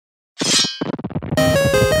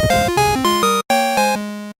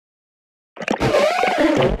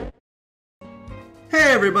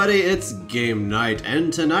everybody, it's GameKnight,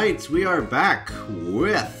 and tonight we are back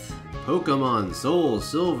with Pokémon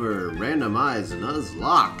SoulSilver Randomized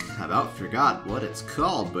Nuzlocke. I about forgot what it's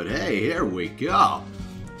called, but hey, here we go.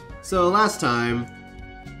 So last time,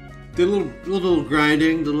 did a little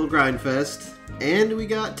grinding, did a little grind fest, and we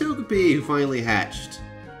got Togepi, who finally hatched.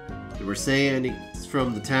 They were saying it's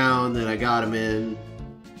from the town that I got him in,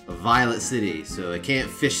 a Violet City, so I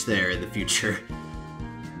can't fish there in the future.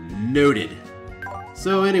 Noted.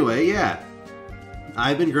 So anyway, yeah,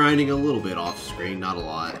 I've been grinding a little bit off screen, not a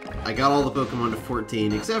lot. I got all the Pokemon to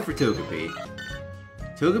 14, except for Togepi.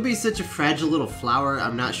 Togepi's such a fragile little flower,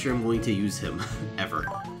 I'm not sure I'm going to use him, ever.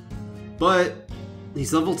 But,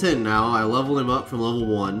 he's level 10 now, I leveled him up from level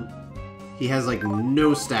 1. He has like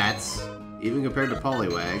no stats, even compared to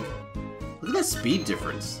Poliwag. Look at that speed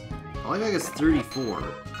difference. Poliwag is 34.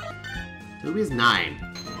 Togepi is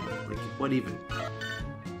 9. Like, what even?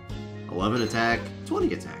 11 attack,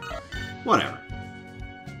 20 attack. Whatever.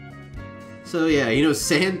 So yeah, you know,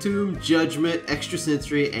 Sand Tomb, Judgment, Extra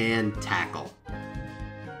Sensory, and Tackle.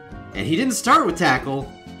 And he didn't start with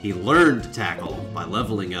Tackle, he learned Tackle by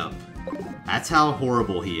leveling up. That's how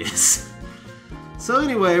horrible he is. So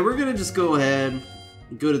anyway, we're gonna just go ahead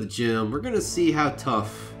and go to the gym. We're gonna see how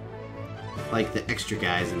tough, like, the extra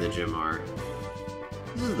guys in the gym are.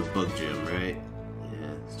 This is the bug gym, right?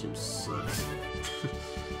 Yeah, this gym sucks.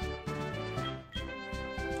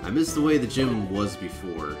 I miss the way the gym was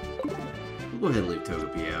before. We'll go ahead and leave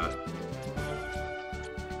Togepi out.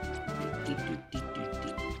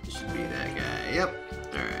 This should be that guy. Yep.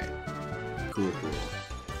 Alright. Cool,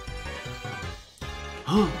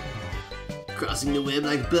 cool. Crossing the web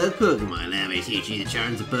like a bug Pokemon. Let me teach you the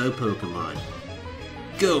charms of bug Pokemon.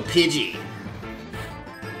 Go, Pidgey!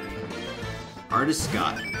 Artist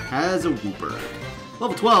Scott has a Wooper.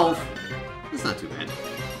 Level 12. That's not too bad.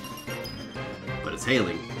 But it's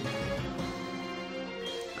hailing.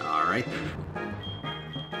 Alright then.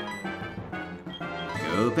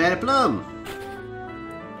 Go Patty Plum!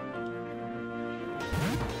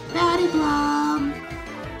 Patty Plum!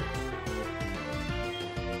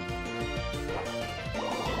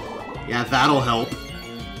 Yeah, that'll help.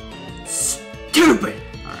 Stupid!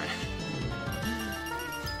 Alright.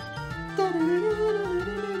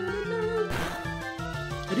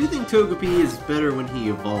 I do think Togepi is better when he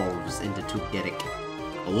evolves into Togetic.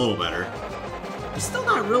 A little better. He's still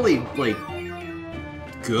not really, like,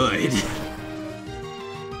 good.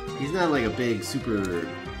 He's not like a big, super...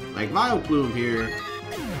 Like, Vileplume here.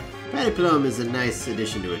 Patty Plum is a nice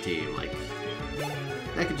addition to a team. Like,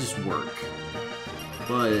 that could just work.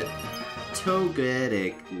 But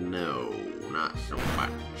Togetic, no. Not so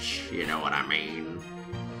much. You know what I mean.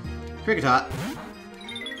 Kricketot.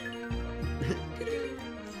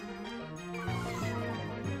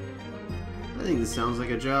 I think this sounds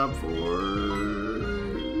like a job for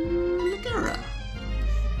Nicara.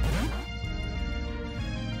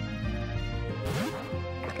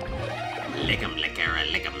 Lick him, Nicara,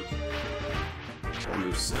 lick him.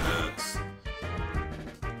 Move sucks.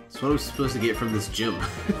 That's what I was supposed to get from this gym,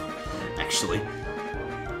 actually.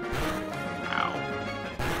 Ow.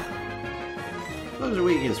 Bugs are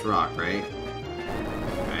weak against rock, right?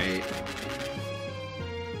 Right.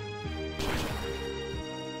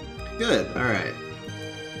 Good, alright.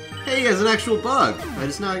 Hey, you guys, an actual bug! I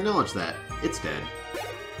just now acknowledged that. It's dead.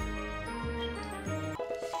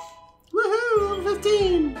 Woohoo! Level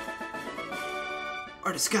 15!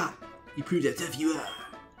 Artist Scott, you proved how tough you are.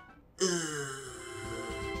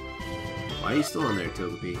 Why are you still on there,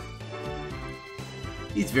 Togepi?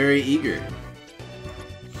 He's very eager.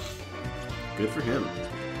 Good for him.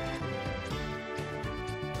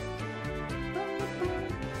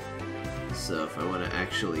 So if I want to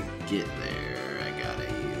actually get there, I gotta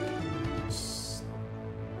use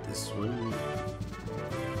this one.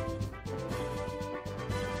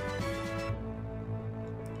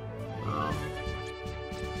 Oh.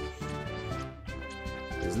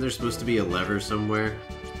 Isn't there supposed to be a lever somewhere?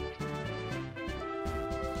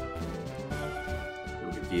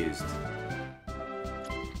 I'm confused.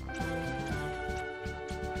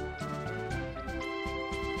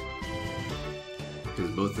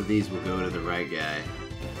 Because both of these will go to the right guy.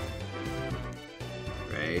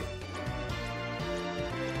 Right?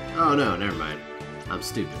 Oh no, never mind. I'm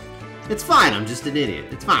stupid. It's fine, I'm just an idiot.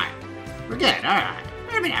 It's fine. We're good, alright.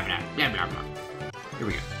 Here we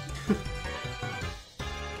go.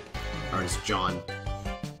 Artist John.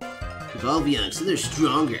 Evolve young, so they're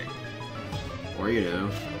stronger. Or, you know,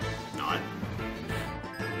 not.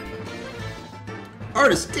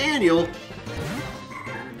 Artist Daniel!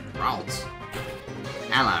 Ralts.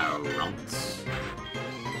 Hello, Ralts.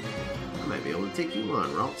 That might be be able to take you on,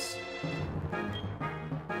 Ralts.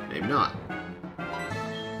 Maybe not.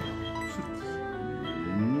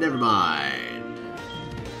 Never mind.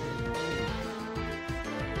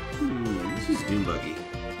 This is Doom Buggy.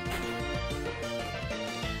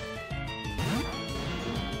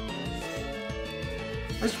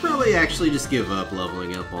 I should probably actually just give up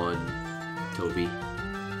leveling up on Toby.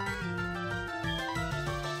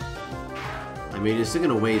 I mean, it's still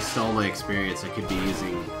gonna waste all my experience I could be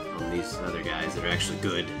using on these other guys that are actually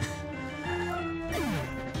good.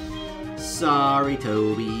 Sorry,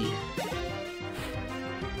 Toby.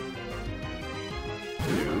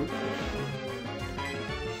 Hello.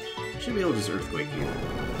 Should be able to just Earthquake you.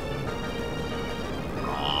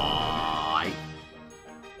 Right.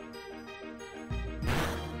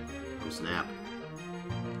 Oh, snap.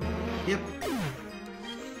 Yep.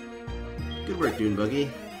 Good work, Dune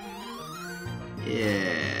Buggy.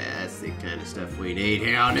 Yeah, that's the kind of stuff we need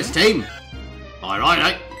here on this team.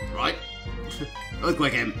 Right.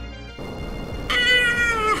 Earthquake him.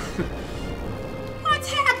 Ah!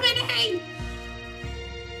 What's happening?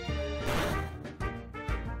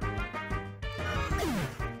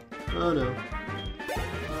 Oh no.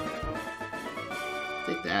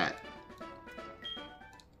 Take that.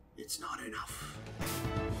 It's not enough.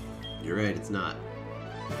 You're right, it's not.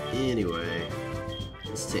 Anyway,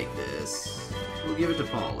 let's take this. We'll give it to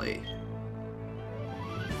Polly.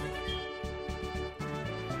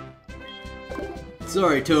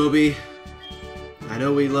 Sorry, Toby. I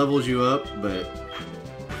know we leveled you up, but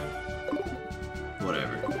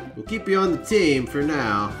whatever. We'll keep you on the team for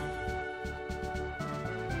now.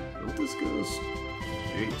 Don't this go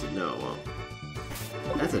straight to no?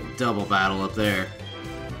 Well, that's a double battle up there.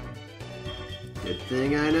 Good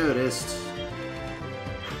thing I noticed.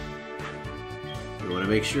 We want to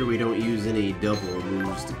make sure we don't use any double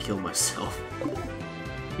moves to kill myself.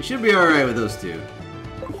 We should be alright with those two.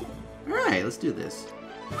 Alright, let's do this.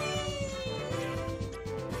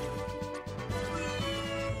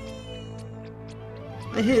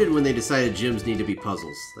 I hate it when they decided gyms need to be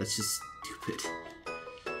puzzles. That's just stupid.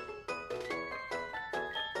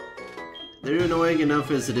 They're annoying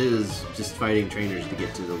enough as it is, just fighting trainers to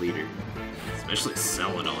get to the leader. Especially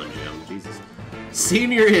Celadon Gym, Jesus.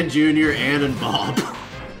 Senior and Junior, Ann and Bob.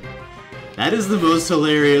 That is the most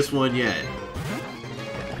hilarious one yet.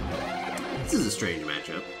 This is a strange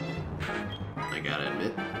matchup. I gotta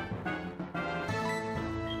admit.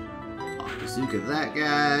 Bazooka that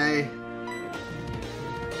guy.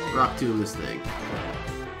 Rock Tomb this thing.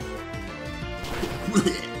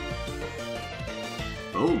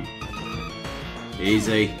 Boom.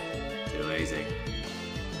 Easy. Too easy.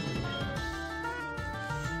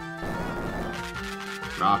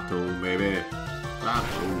 Rock Tomb, baby. Rock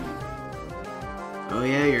Tomb. Oh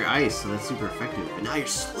yeah, you're ice, so that's super effective. But now you're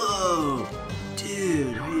slow!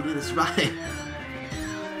 Dude, how are you gonna survive?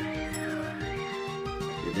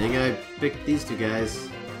 Good thing I picked these two guys.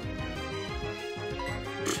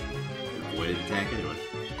 Avoided attack anyway.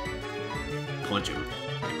 Punch him.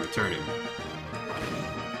 And return him.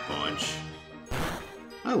 Punch.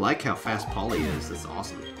 I like how fast Polly is. That's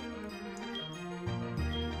awesome.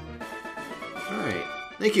 Alright.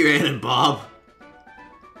 Thank you, Ann and Bob.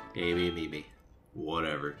 Me.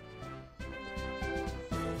 Whatever.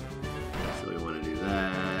 So we want to do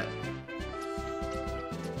that.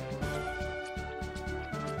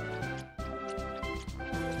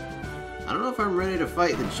 I don't know if I'm ready to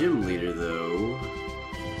fight the gym leader, though.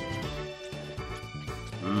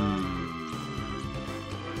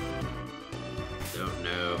 Don't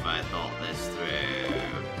know if I thought this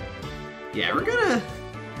through. Yeah, we're gonna...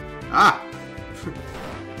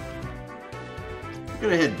 We're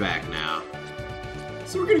gonna head back now.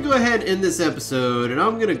 So we're gonna go ahead and end this episode, and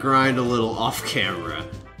I'm gonna grind a little off camera.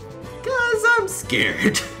 Cause I'm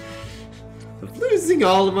scared of losing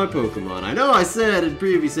all of my Pokemon. I know I said in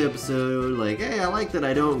previous episode, like, hey, I like that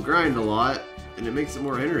I don't grind a lot, and it makes it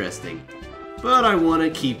more interesting. But I wanna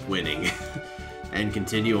keep winning, and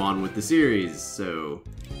continue on with the series, so...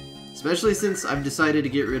 Especially since I've decided to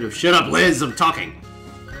get rid of- Shut up, Liz! I'm talking!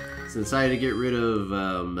 Since I had to get rid of,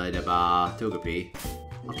 Togepi.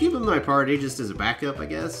 I'll keep him in my party just as a backup, I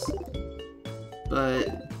guess.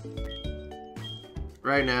 But...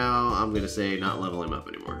 right now, I'm gonna say not level him up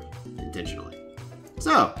anymore. Intentionally.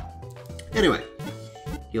 So, anyway.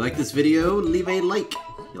 If you like this video, leave a like.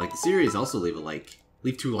 If you like the series, also leave a like.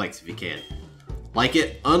 Leave 2 likes if you can. Like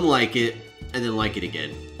it, unlike it, and then like it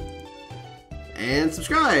again. And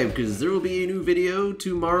subscribe, because there will be a new video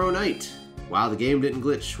tomorrow night. Wow, the game didn't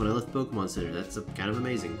glitch when I left the Pokemon Center. That's kind of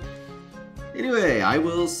amazing. Anyway, I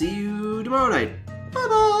will see you tomorrow night.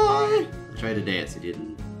 Bye-bye! I tried to dance. It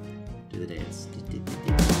didn't the day, it's